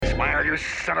smile, you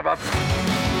son of a... Well,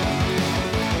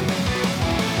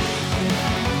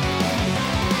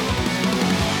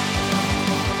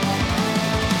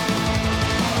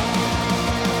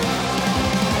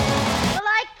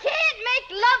 I can't make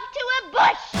love to a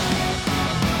bush!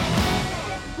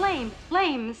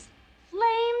 Flames.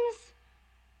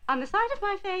 On the side of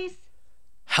my face.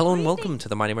 Hello and welcome to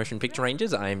the Mighty Motion Picture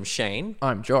Rangers. I'm Shane.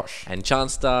 I'm Josh. And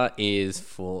Chanstar is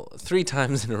for 3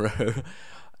 times in a row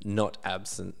not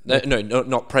absent.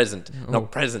 Not present. Oh.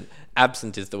 Not present.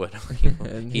 Absent is the word I'm looking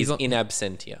for. He's in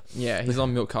absentia. Yeah, he's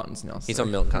on milk cartons now. He's on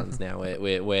milk cartons now.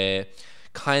 We're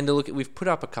kind of we've put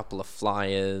up a couple of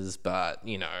flyers, but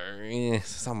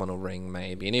someone will ring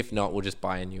maybe, and if not, we'll just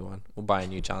buy a new one. We'll buy a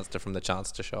new Chancellor from the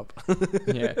Chancellor shop.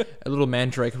 Yeah, a little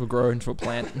mandrake will grow into a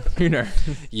plant. Who knows?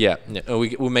 Yeah,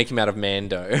 we'll make him out of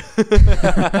Mando,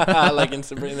 like in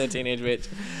Sabrina the Teenage Witch.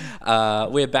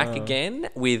 We're back again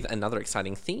with another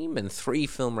exciting theme and 3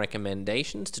 film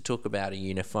recommendations to talk about a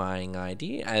unifying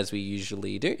idea, as we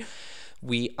usually do.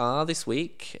 We are this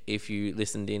week, if you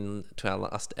listened in to our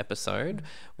last episode,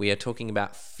 we are talking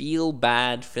about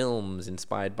feel-bad films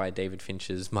inspired by David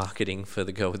Fincher's marketing for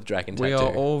The Girl with the Dragon Tattoo. We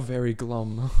are all very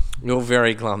glum. We're all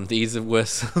very glum. These were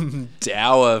some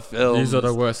dour films. These are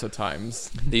the worst of times.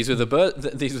 These were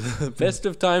the best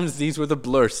of times. These were the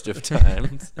blurst of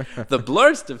times. The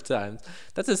blurst of times.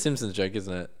 That's a Simpsons joke,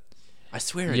 isn't it? I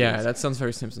swear it is. Yeah, that sounds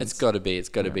very Simpsons. It's got to be.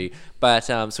 be. But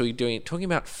so we're talking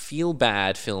about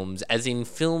feel-bad films, as in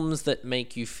films that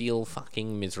make you feel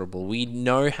fucking miserable. We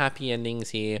know happy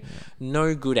endings here,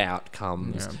 no good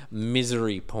outcomes,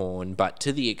 misery porn, but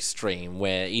to the extreme,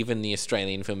 where even the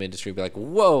Australian film industry will be like,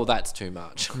 whoa, that's too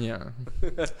much. Yeah.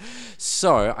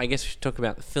 So I guess we should talk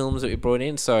about the films that we brought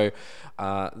in. So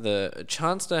the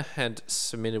Chancellor had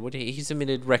submitted, he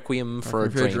submitted Requiem for a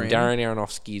Dream, Darren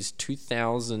Aronofsky's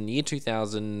 2000.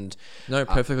 No,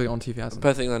 Perfectly on 2000.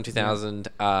 Perfectly on 2000.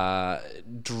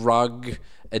 Drug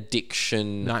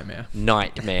addiction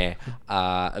nightmare.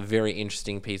 A very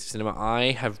interesting piece of cinema.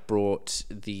 I have brought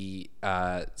the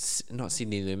not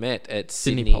Sidney Lumet, it's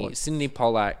Sidney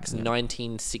Pollack's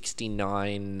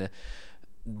 1969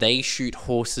 They Shoot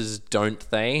Horses, Don't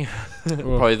They?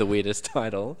 Probably the weirdest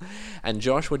title. And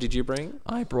Josh, what did you bring?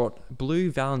 I brought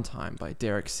Blue Valentine by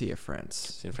Derek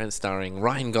Cianfrance. Cianfrance, starring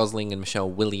Ryan Gosling and Michelle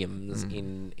Williams.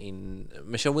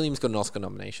 Michelle Williams got an Oscar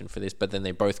nomination for this, but then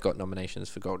they both got nominations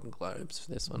for Golden Globes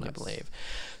for this one, I believe.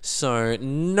 So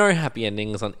no happy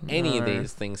endings on any of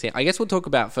these things here. I guess we'll talk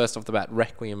about first off the bat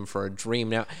Requiem for a Dream.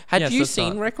 Now, had you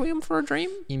seen Requiem for a Dream?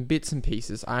 In bits and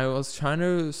pieces. I was trying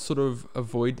to sort of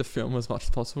avoid the film as much as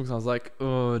possible because I was like,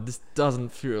 oh, this doesn't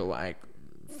feel like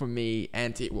for me,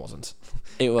 and it wasn't.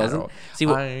 It wasn't. See,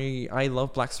 I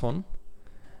love Black Swan,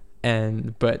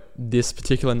 but this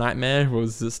particular nightmare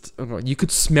was just you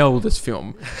could smell this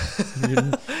film.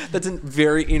 That's a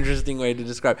very interesting way to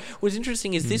describe. What's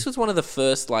interesting is this was one of the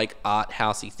first art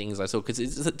housey things I saw, because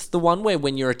it's the one where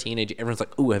when you're a teenager, everyone's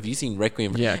like, "Oh, have you seen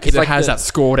Requiem?" Yeah, because it has that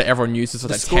score that everyone uses for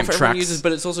the temp tracks. Everyone uses,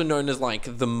 but it's also known as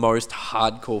the most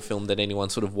hardcore film that anyone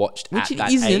sort of watched at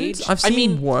that age. I've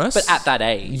seen worse, but at that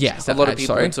age, yes, a lot of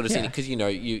people had sort of seen it because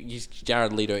you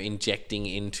Jared Leto injecting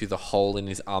into the hole in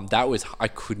his arm. That was I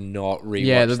could not rewatch.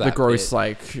 Yeah, the gross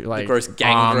the gross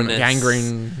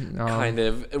gangrene kind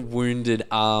of wounded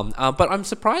arm. But I'm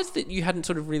surprised that you hadn't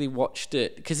sort of really watched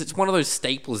it, because it's one of those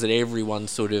staples that everyone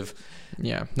sort of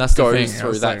that's goes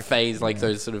through that phase,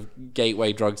 those sort of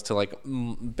gateway drugs to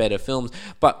better films.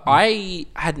 But I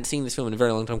hadn't seen this film in a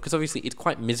very long time, because obviously it's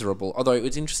quite miserable. Although it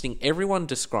was interesting, everyone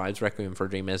describes Requiem for a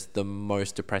Dream as the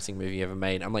most depressing movie ever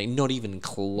made. I'm like, not even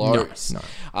close. No.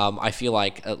 I feel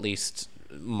like at least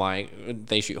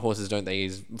They Shoot Horses, Don't They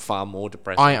is far more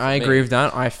depressing. I agree with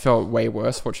that. I felt way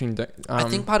worse watching I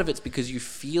think part of it's because you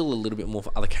feel a little bit more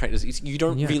for other characters. You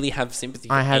don't really have sympathy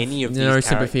for any of these characters. I have no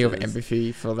sympathy or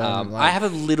empathy for them. I have a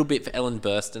little bit for Ellen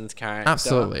Burstyn's character.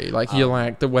 Absolutely.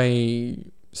 You're the way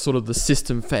sort of the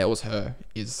system fails her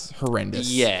is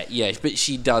horrendous. Yeah, but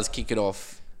she does kick it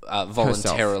off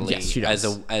voluntarily as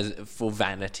for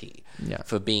vanity, yeah,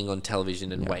 for being on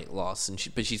television and weight loss, and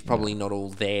but she's probably not all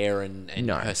there, and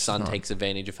her son takes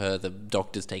advantage of her, the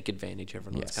doctors take advantage of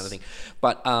her, and that kind of thing.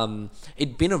 But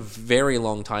it'd been a very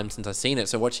long time since I've seen it,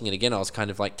 so watching it again, I was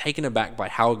kind of like taken aback by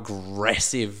how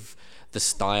aggressive the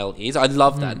style is. I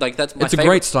love that. Like that's my It's a favorite.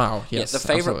 great style. Yes, The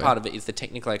favorite absolutely. part of it is the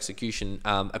technical execution.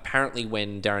 Apparently,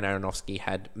 when Darren Aronofsky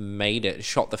had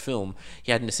shot the film,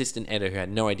 he had an assistant editor who had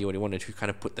no idea what he wanted, who kind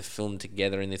of put the film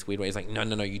together in this weird way. He's like, no,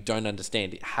 you don't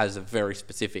understand. It has a very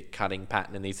specific cutting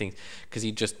pattern and these things, because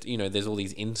he just, there's all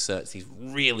these inserts, these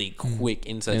really quick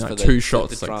inserts like for two the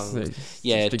shots, the like, drums.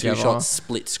 they- Two together. shots,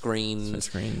 split screens,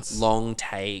 screens. long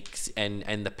takes,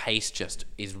 and the pace just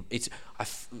is.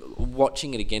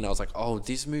 Watching it again, I was like, oh,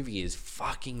 this movie is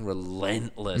fucking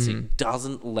relentless. It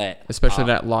doesn't let Especially up.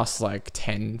 that last like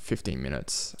 10, 15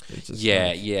 minutes. It's just Yeah,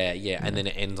 like- and then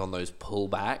it ends on those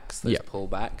pullbacks,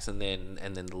 and then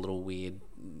the little weird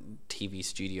TV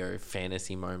studio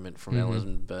fantasy moment from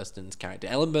Ellen Burstyn's character.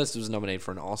 Ellen Burstyn was nominated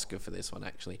for an Oscar for this one,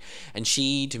 actually, and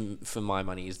she, for my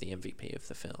money, is the MVP of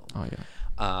the film. Oh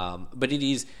yeah. But it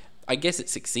is, I guess it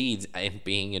succeeds in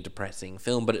being a depressing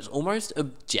film, but it's almost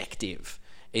objective.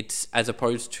 It's as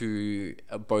opposed to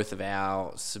both of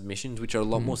our submissions, which are a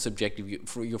lot more subjective.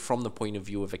 You're from the point of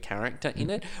view of a character in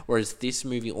it, whereas this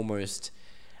movie almost,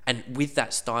 and with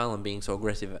that style and being so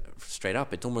aggressive straight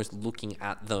up, it's almost looking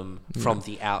at them from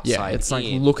the outside. Yeah, it's like,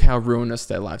 in. look how ruinous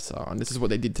their lives are, and this is what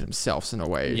they did to themselves in a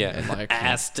way. Yeah, and like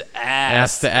ass to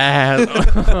ass. ass to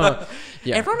ass.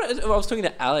 Yeah. I was talking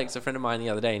to Alex, a friend of mine, the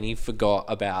other day, and he forgot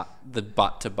about the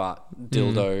butt-to-butt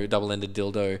dildo, double-ended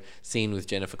dildo scene with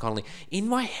Jennifer Connelly. In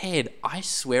my head, I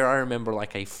swear I remember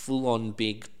like a full-on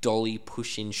big dolly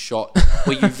push-in shot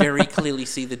where you very clearly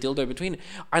see the dildo between it.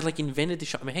 I like invented the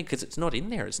shot in my head because it's not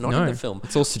in there. It's not in the film.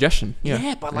 It's all suggestion. Yeah,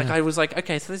 Yeah, but like I was like,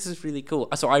 okay, so this is really cool.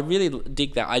 So I really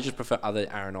dig that. I just prefer other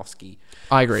Aronofsky.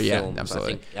 I agree. Films. Yeah,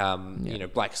 absolutely. I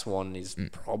think Black Swan is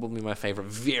probably my favorite.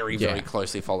 Very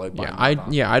closely followed by.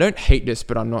 I don't hate this,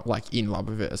 but I'm not like in love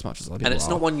with it as much as other people. And it's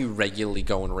are. not one you regularly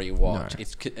go and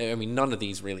rewatch. No. I mean, none of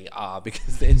these really are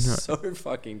because they're so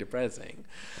fucking depressing.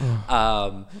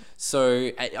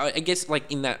 So I guess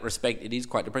like in that respect, it is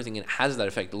quite depressing and it has that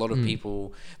effect. A lot of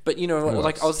people, but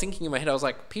like I was thinking in my head, I was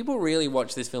like, people really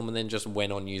watch this film and then just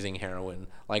went on using heroin.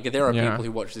 Like there are people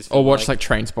who watch this film or watch like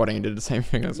Trainspotting and did the same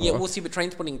thing as well. Yeah, we'll see, but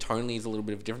Trainspotting tonally is a little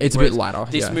bit of different. It's a bit lighter.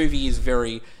 This movie is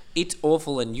very. It's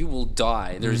awful and you will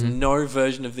die. There is no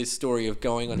version of this story of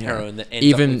going on heroin that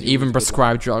ends up with you even with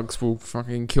prescribed drugs will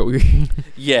fucking kill you.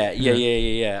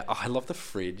 Yeah. Oh, I love the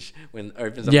fridge when it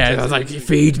opens up. Yeah, that's like,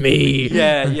 feed me.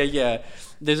 Yeah.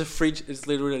 There's a fridge. It's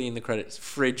literally in the credits.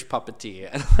 Fridge puppeteer,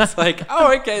 and I was like,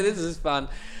 oh, okay, this is fun.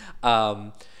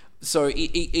 So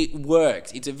it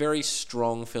works. It's a very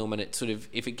strong film, and it sort of,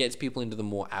 if it gets people into the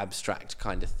more abstract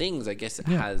kind of things, I guess it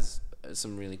has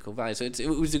some really cool value. So it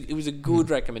was a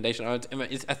good recommendation. I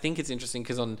think it's interesting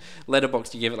because on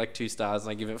Letterboxd you give it like 2 stars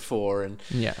and I give it 4, and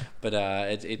but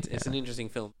it's an interesting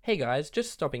film. Hey guys,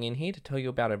 just stopping in here to tell you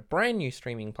about a brand new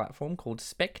streaming platform called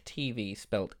Spec TV,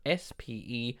 spelled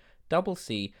SPECC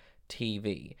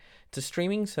TV. It's a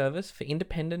streaming service for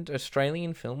independent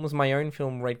Australian films. My own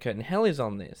film Red Curtain Hell is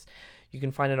on this. You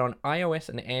can find it on iOS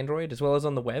and Android as well as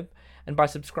on the web. And by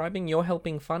subscribing, you're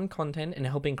helping fund content and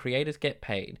helping creators get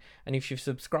paid. And if you've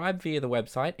subscribed via the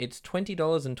website, it's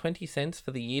 $20.20 for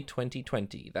the year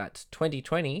 2020. That's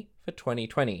 2020 for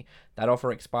 2020. That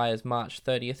offer expires March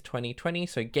 30th, 2020,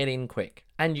 so get in quick.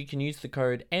 And you can use the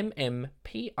code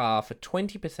MMPR for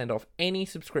 20% off any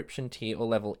subscription tier or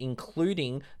level,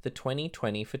 including the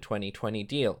 2020 for 2020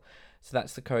 deal. So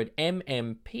that's the code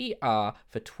MMPR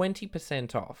for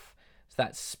 20% off. So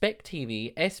that's Spec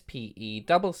TV,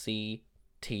 SPECC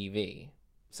TV.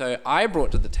 So I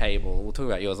brought to the table, we'll talk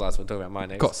about yours last, we'll talk about mine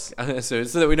next. Of course. so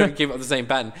that we don't keep up the same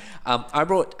pattern. I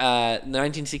brought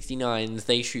 1969's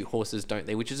They Shoot Horses, Don't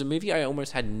They? Which is a movie I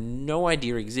almost had no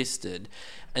idea existed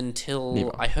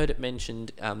until I heard it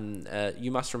mentioned.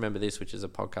 You Must Remember This, which is a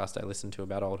podcast I listen to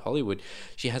about old Hollywood.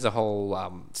 She has a whole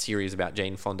series about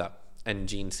Jane Fonda and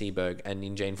Gene Seberg, and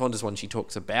in Jane Fonda's one she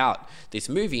talks about this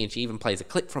movie and she even plays a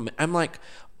clip from it. I'm like,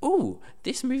 ooh,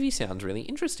 this movie sounds really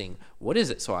interesting. What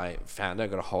is it? So I found it, I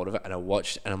got a hold of it and I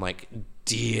watched and I'm like,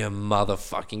 dear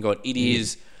motherfucking God, it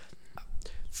is,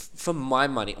 for my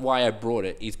money, why I brought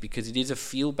it is because it is a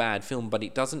feel bad film, but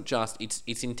it doesn't just,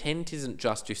 its intent isn't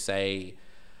just to say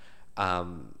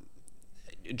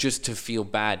just to feel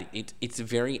bad. It's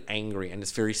very angry, and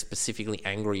it's very specifically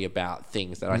angry about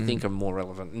things that I think are more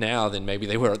relevant now than maybe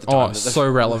they were at the time. Oh, so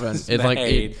relevant. It like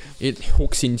it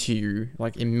hooks into you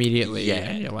like immediately. Yeah.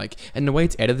 And you're like, and the way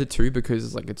it's edited too,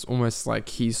 because like it's almost like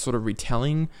he's sort of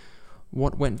retelling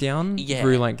what went down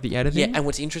through like the editing. Yeah, and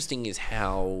what's interesting is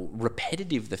how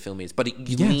repetitive the film is, but it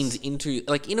leans into,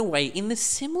 like, in a way, in the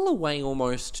similar way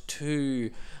almost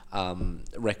to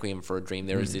Requiem for a Dream,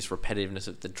 there is this repetitiveness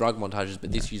of the drug montages,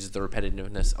 but this uses the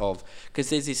repetitiveness of, because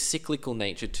there's this cyclical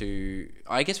nature to,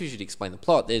 I guess we should explain the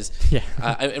plot. There's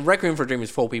Requiem for a Dream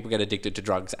is 4 people get addicted to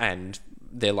drugs and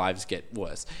their lives get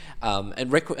worse. And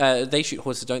They Shoot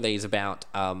Horses, Don't They is about,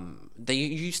 they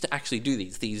used to actually do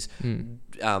these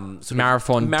sort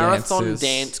marathon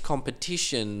dance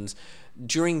competitions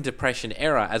during Depression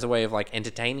era as a way of like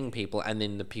entertaining people, and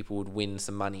then the people would win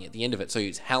some money at the end of it. So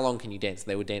it's how long can you dance?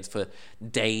 They would dance for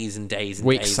days and days and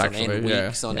weeks, days actually, on end,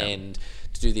 weeks on end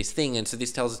to do this thing. And so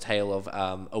this tells a tale of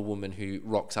a woman who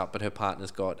rocks up, but her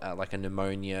partner's got like a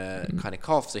pneumonia kind of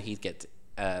cough, so he gets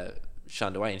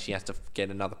shunned away, and she has to get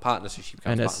another partner, so she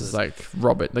becomes this is like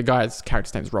Robert, the guy's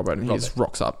character's name's Robert, and he just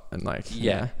rocks up and like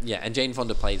and Jane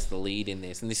Fonda plays the lead in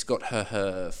this, and this got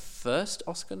her first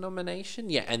Oscar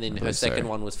nomination, and then her second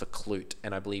one was for Clute,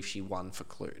 and I believe she won for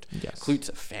Clute. Clute's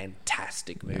a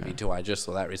fantastic movie too. I just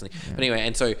saw that recently. But anyway,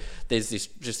 and so there's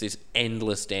this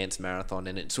endless dance marathon,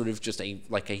 and it's sort of just a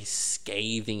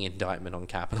scathing indictment on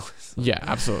capitalism. Yeah,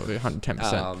 absolutely,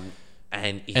 110%.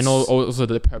 And also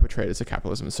the perpetrators of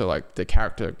capitalism. So like the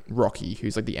character Rocky,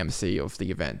 who's like the MC of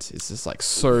the event, is just like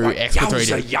so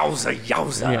exploitative.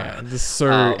 Yowza. Yeah, just so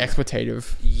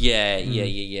exploitative.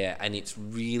 Yeah. And it's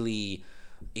really...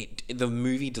 the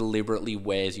movie deliberately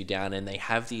wears you down, and they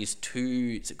have these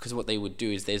two, because what they would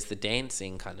do is there's the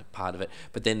dancing kind of part of it,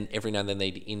 but then every now and then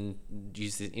they'd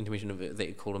use the intermission of it, they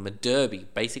call them a derby,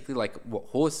 basically like what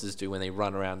horses do when they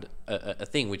run around a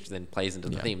thing, which then plays into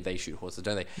the theme. They shoot horses,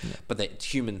 don't they? But it's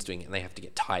humans doing it, and they have to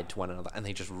get tied to one another, and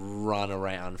they just run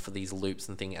around for these loops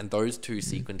and things, and those two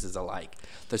sequences are like,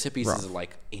 those set pieces are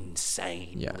like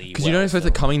insanely because you don't expect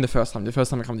it coming the first time it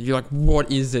comes, you're like,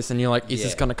 what is this? And you're like, is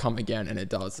this gonna come again? And it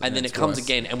does. And then it comes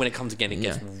again, and when it comes again, it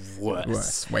gets way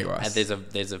worse. And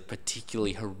there's a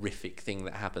particularly horrific thing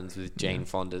that happens with Jane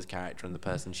Fonda's character and the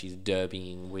person she's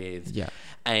derbying with. Yeah.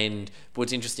 And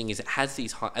what's interesting is it has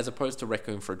these as opposed to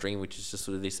Requiem for a Dream, which is just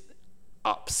sort of this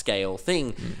upscale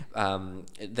thing.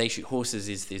 They Shoot Horses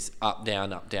is this up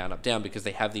down because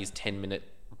they have these 10-minute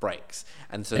breaks,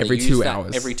 and so every 2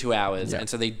 hours, and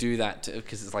so they do that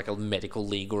because it's like a medical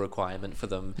legal requirement for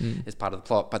them as part of the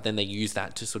plot, but then they use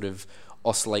that to sort of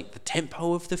oscillate the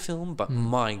tempo of the film. But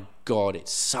my god,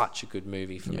 it's such a good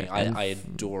movie for me. I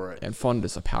adore it. And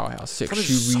Fonda's a powerhouse.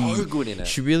 Fonda's so good in it.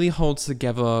 She really holds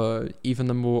together even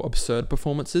the more absurd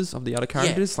performances of the other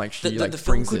characters. Like she the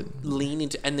brings film it could lean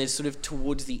into, and there's sort of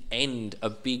towards the end a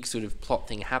big sort of plot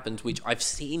thing happens, which I've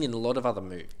seen in a lot of other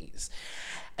movies,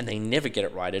 and they never get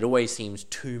it right. It always seems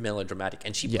too melodramatic,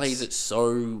 and she plays it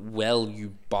so well,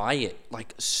 you buy it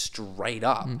like straight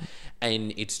up.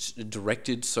 And it's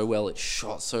directed so well, it's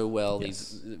shot so well.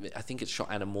 I think it's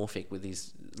shot anamorphic with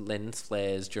these lens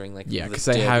flares during like because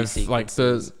they have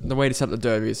sequences. like the way to set up the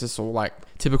derby is just all like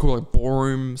typical like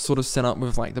ballroom sort of setup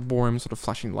with like the ballroom sort of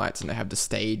flashing lights, and they have the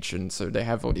stage, and so they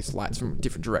have all these lights from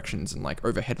different directions and like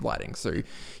overhead lighting, so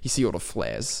you see all the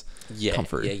flares come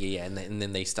through. And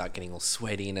then they start getting all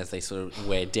sweaty, and as they sort of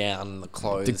wear down, the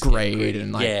clothes degrade,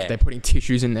 and like they're putting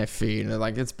tissues in their feet, and they're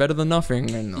like, it's better than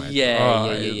nothing, and like,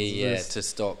 to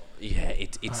stop.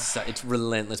 It's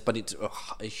relentless, but it's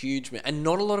a huge, and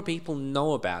not a lot of people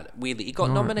know about it. Weirdly, it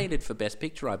got nominated for Best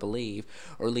Picture, I believe,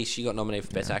 or at least she got nominated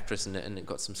for Best Actress, and it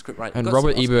got some script writing. And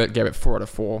Robert Ebert gave it 4 out of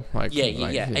 4. And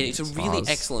it's a really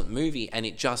excellent movie, and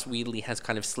it just weirdly has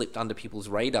kind of slipped under people's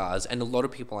radars, and a lot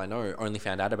of people I know only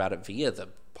found out about it via the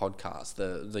podcast,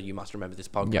 the You Must Remember This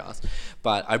podcast.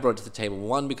 But I brought it to the table,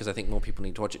 one, because I think more people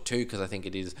need to watch it, two, because I think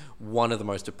it is one of the the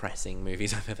most depressing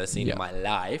movies I've ever seen in my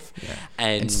life,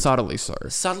 and subtly so.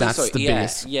 That's the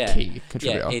biggest key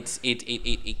contributor.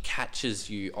 It catches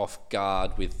you off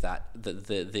guard with that.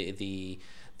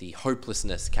 The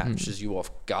hopelessness captures you off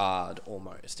guard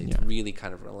almost. It's really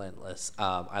kind of relentless.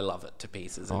 I love it to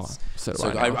pieces. I'm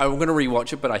going to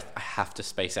rewatch it, but I have to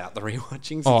space out the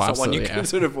rewatching. So it's one you can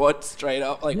sort of watch straight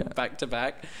up, back to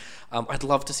back. I'd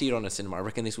love to see it on a cinema. I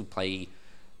reckon this would play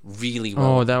really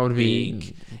well. Oh, that would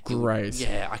be great.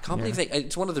 I can't believe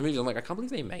it's one of the movies I'm like, I can't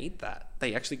believe they made that.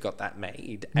 They actually got that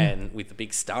made, and with a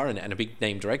big star in it and a big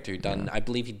name director who done, I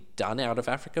believe he'd done Out of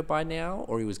Africa by now,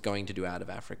 or he was going to do Out of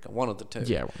Africa, one of the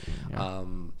two.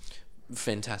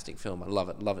 Fantastic film. I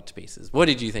love it to pieces. What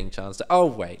did you think, Chancellor? Oh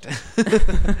wait,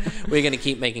 we're going to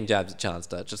keep making jabs at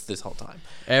Chancellor just this whole time.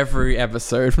 Every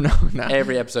episode from now on.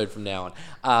 Every episode from now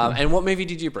on. And what movie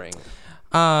did you bring?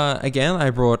 Again, I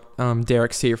brought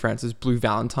Derek C. Francis' Blue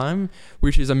Valentine,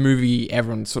 which is a movie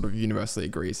everyone sort of universally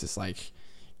agrees is like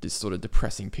this sort of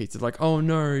depressing piece. It's like, oh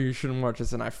no, you shouldn't watch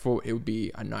this. And I thought it would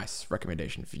be a nice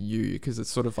recommendation for you because it's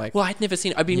sort of like... Well, I'd never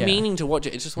seen it. I've been meaning to watch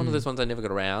it. It's just one of those ones I never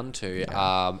got around to.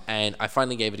 Yeah. And I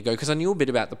finally gave it a go because I knew a bit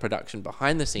about the production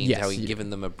behind the scenes, Yes, how he'd given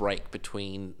them a break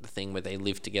between the thing where they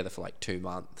lived together for like 2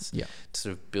 months Yeah. to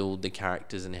sort of build the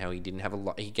characters, and how he didn't have a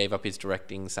lot. He gave up his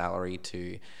directing salary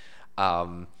to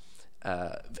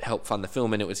help fund the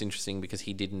film, and it was interesting because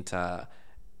he didn't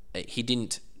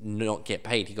not get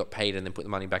paid. He got paid and then put the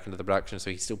money back into the production,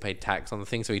 so he still paid tax on the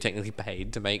thing, so he technically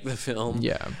paid to make the film.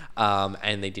 Yeah.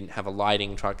 And they didn't have a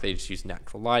lighting truck, they just used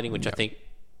natural lighting, which I think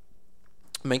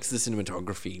makes the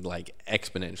cinematography like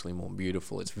exponentially more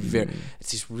beautiful. It's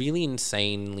it's this really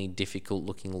insanely difficult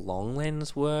looking long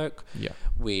lens work,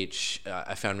 which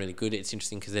I found really good. It's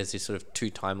interesting because there's this sort of 2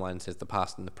 timelines. There's the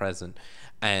past and the present,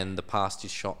 and the past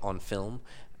is shot on film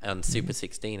on Super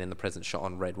 16 and the present shot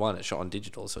on Red 1. It's shot on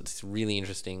digital, so it's really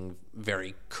interesting,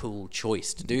 very cool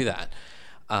choice to do that.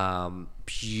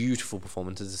 Beautiful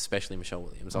performances, especially Michelle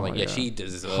Williams. I'm she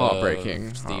deserves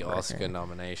the Oscar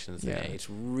nominations. Yeah, it's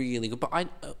really good. But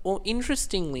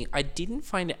interestingly, I didn't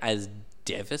find it as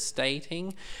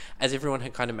devastating as everyone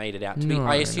had kind of made it out to be.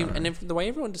 I assume, and the way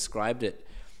everyone described it,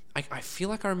 I feel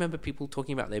like I remember people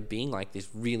talking about there being like this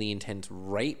really intense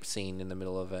rape scene in the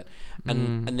middle of it,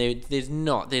 and there's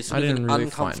sort of an really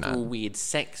uncomfortable weird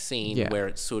sex scene where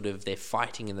it's sort of they're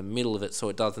fighting in the middle of it, so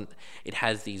it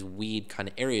has these weird kind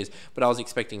of areas. But I was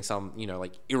expecting some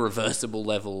like irreversible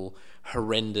level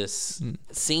horrendous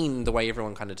scene the way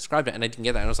everyone kind of described it, and I didn't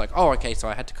get that, and I was like, oh, okay, so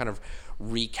I had to kind of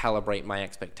recalibrate my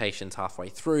expectations halfway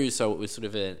through. So it was sort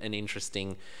of an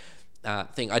interesting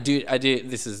thing. I do.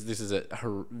 This is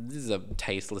a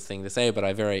tasteless thing to say, but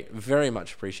I very, very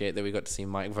much appreciate that we got to see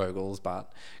Mike Vogel's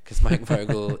butt, because Mike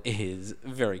Vogel is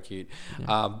very cute,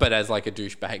 but as like a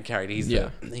douchebag character, he's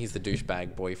the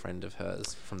douchebag boyfriend of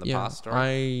hers from the past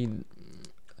story.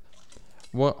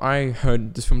 What I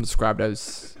heard this film described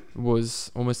as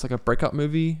was almost like a breakup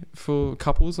movie for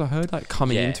couples. I heard like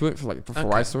coming into it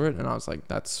before I saw it, and I was like,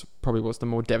 that's probably was the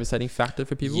more devastating factor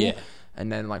for people. Yeah. And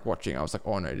then like watching, I was like,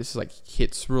 oh no, this is like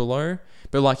hits real low.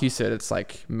 But like you said, it's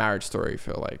like Marriage Story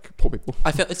for like poor people.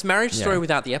 I felt it's Marriage Story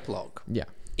without the epologue. Yeah.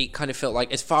 It kind of felt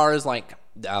like, as far as like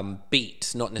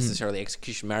beat, not necessarily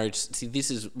execution. Marriage. See,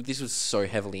 this was so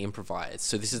heavily improvised.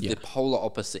 So this is the polar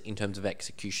opposite in terms of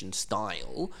execution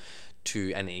style.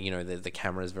 And the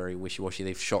camera is very wishy-washy.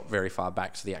 They've shot very far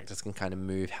back so the actors can kind of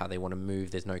move how they want to move.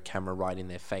 There's no camera right in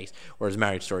their face. Whereas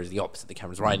Marriage Story is the opposite. The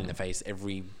camera's right in their face.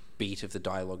 Every beat of the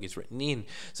dialogue is written in.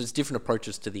 So it's different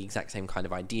approaches to the exact same kind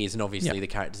of ideas. And obviously the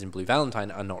characters in Blue Valentine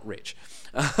are not rich.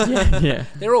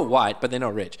 They're all white, but they're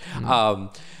not rich.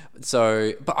 But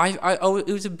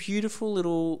it was a beautiful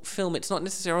little film. It's not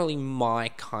necessarily my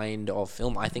kind of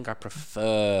film. I think I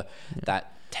prefer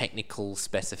that technical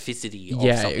specificity of something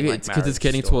like Marriage because it's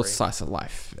getting Story. towards slice of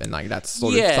life, and like that's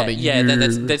sort of something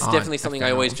that's definitely something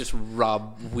I always just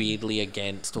rub weirdly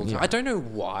against all the time. I don't know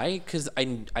why, because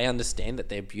I understand that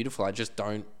they're beautiful. I just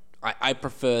don't. I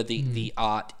prefer the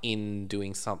art in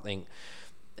doing something,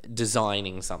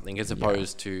 designing something, as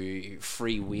opposed to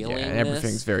freewheeling. Yeah, and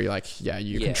everything's very like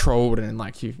controlled, and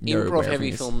like improv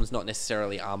heavy films not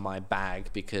necessarily are my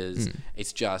bag, because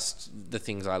it's just the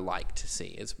things I like to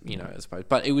see, as I suppose.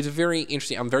 But it was very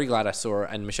interesting. I'm very glad I saw it.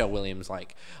 And Michelle Williams, I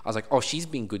was like, oh, she's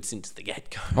been good since the get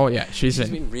go. Oh yeah, she's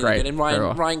been really great. good. And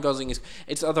Ryan Gosling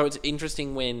although it's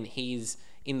interesting when he's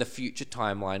in the future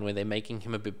timeline where they're making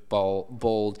him a bit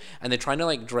bald, and they're trying to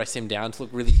like dress him down to look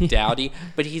really dowdy,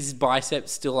 but his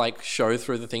biceps still like show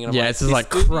through the thing. And I'm it's just like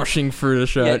crushing through the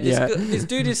shirt. This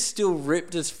dude is still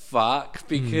ripped as fuck,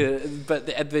 but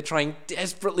they're trying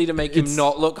desperately to make him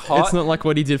not look hot. It's not like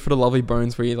what he did for The Lovely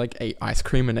Bones, where he like ate ice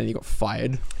cream and then he got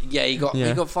fired. Yeah, he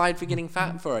got fired for getting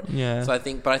fat for it. Yeah. So I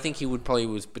think he would probably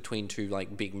was between two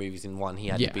like big movies in one. He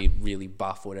had to be really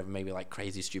buff or whatever, maybe like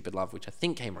Crazy Stupid Love, which I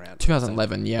think came around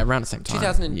 2011. Yeah, around the same time.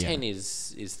 2010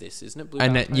 is this, isn't it? Blue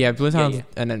Valentine? Blue Valentine,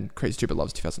 and then Crazy Stupid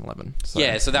Love's 2011.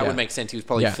 So that would make sense. He was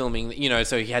probably filming,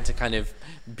 so he had to kind of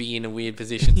be in a weird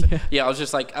position. So, I was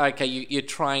just like, okay, you're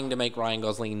trying to make Ryan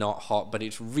Gosling not hot, but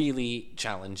it's really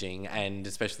challenging, and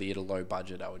especially at a low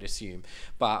budget, I would assume.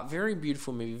 But very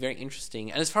beautiful movie, very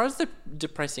interesting. And as far as the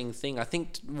depressing thing, I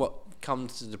think what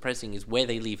comes to depressing is where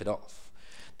they leave it off.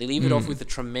 They leave it off with a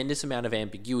tremendous amount of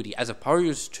ambiguity, as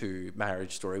opposed to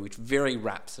Marriage Story, which very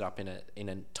wraps it up in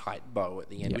a tight bow at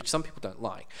the end, which some people don't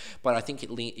like. But I think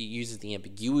it uses the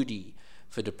ambiguity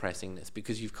for depressingness,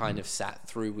 because you've kind of sat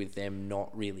through with them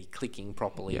not really clicking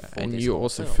properly. For and this you're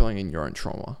also film. filling in your own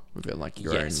trauma with it, like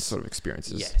your own sort of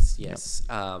experiences. Yes.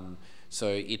 So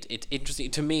it's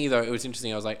interesting to me, though. It was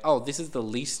interesting. I was like, oh, this is the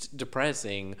least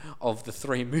depressing of the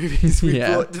 3 movies we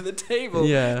brought to the table.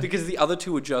 Yeah. Because the other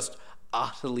 2 were just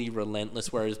utterly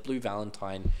relentless, whereas Blue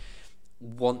Valentine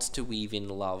wants to weave in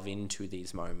love into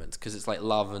these moments, because it's like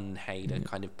love and hate are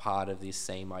kind of part of this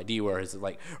same idea, whereas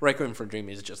like Requiem for a Dream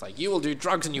is just like, you will do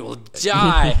drugs and you will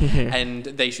die, and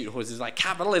They Shoot Horses like,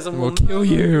 capitalism will kill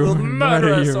you, will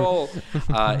murder us you. all.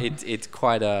 It's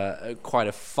quite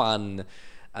a fun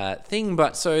thing.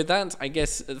 But so that's, I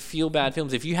guess, feel bad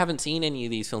films. If you haven't seen any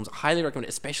of these films, I highly recommend it,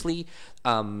 especially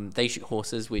They Shoot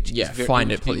Horses, which is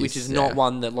find it, please. which is not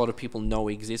one that a lot of people know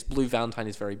exists. Blue Valentine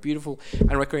is very beautiful,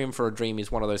 and Requiem for a Dream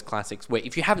is one of those classics where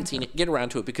if you haven't seen it, get around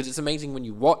to it, because it's amazing. When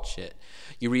you watch it,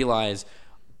 you realize,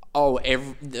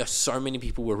 so many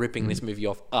people were ripping this movie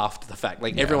off after the fact.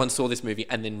 Like everyone saw this movie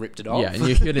and then ripped it off. Yeah, and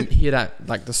you hear that,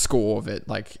 like the score of it,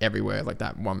 like everywhere, like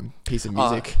that one piece of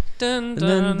music. Dun,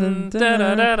 dun, dun, da, da,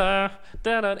 da, da,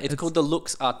 da, da. It's called The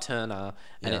Looks Are Turner,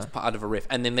 and it's part of a riff.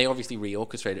 And then they obviously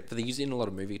reorchestrate it, but they used it in a lot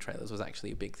of movie trailers. Was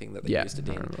actually a big thing that they used it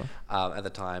in at the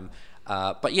time.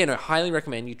 But highly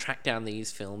recommend you track down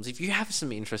these films. If you have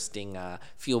some interesting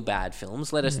feel-bad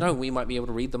films, let us know. We might be able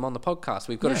to read them on the podcast.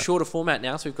 We've got a shorter format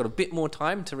now, so we've got a bit more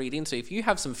time to read in. So if you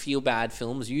have some feel-bad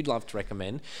films you'd love to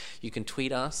recommend, you can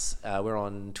tweet us. We're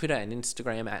on Twitter and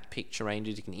Instagram at Picture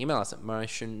Rangers. You can email us at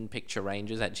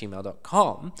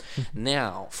motionpicturerangers@gmail.com.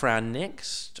 Now, for our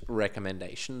next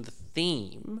recommendation, the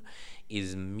theme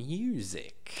is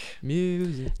music.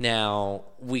 Now,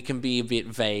 we can be a bit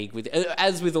vague with,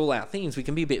 as with all our themes, we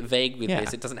can be a bit vague with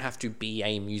this. It doesn't have to be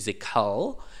a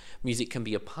musical. Music can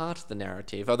be a part of the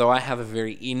narrative, although I have a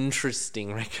very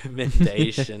interesting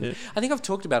recommendation. I think I've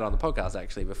talked about it on the podcast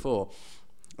actually before,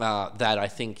 that I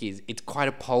think it's quite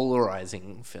a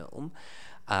polarizing film.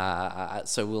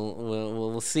 So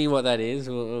we'll see what that is.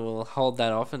 We'll hold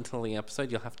that off until the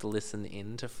episode. You'll have to listen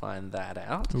in to find that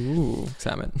out. Ooh,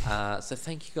 examine. So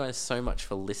thank you guys so much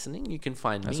for listening. You can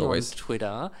find me always on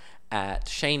Twitter at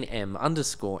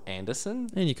ShaneM_Anderson.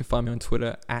 And you can find me on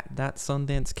Twitter at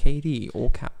ThatSundanceKD, all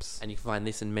caps. And you can find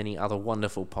this and many other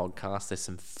wonderful podcasts. There's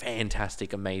some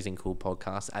fantastic, amazing, cool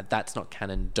podcasts at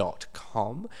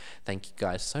thatsnotcanon.com. Thank you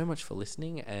guys so much for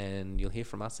listening, and you'll hear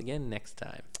from us again next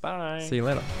time. Bye. See you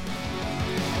later.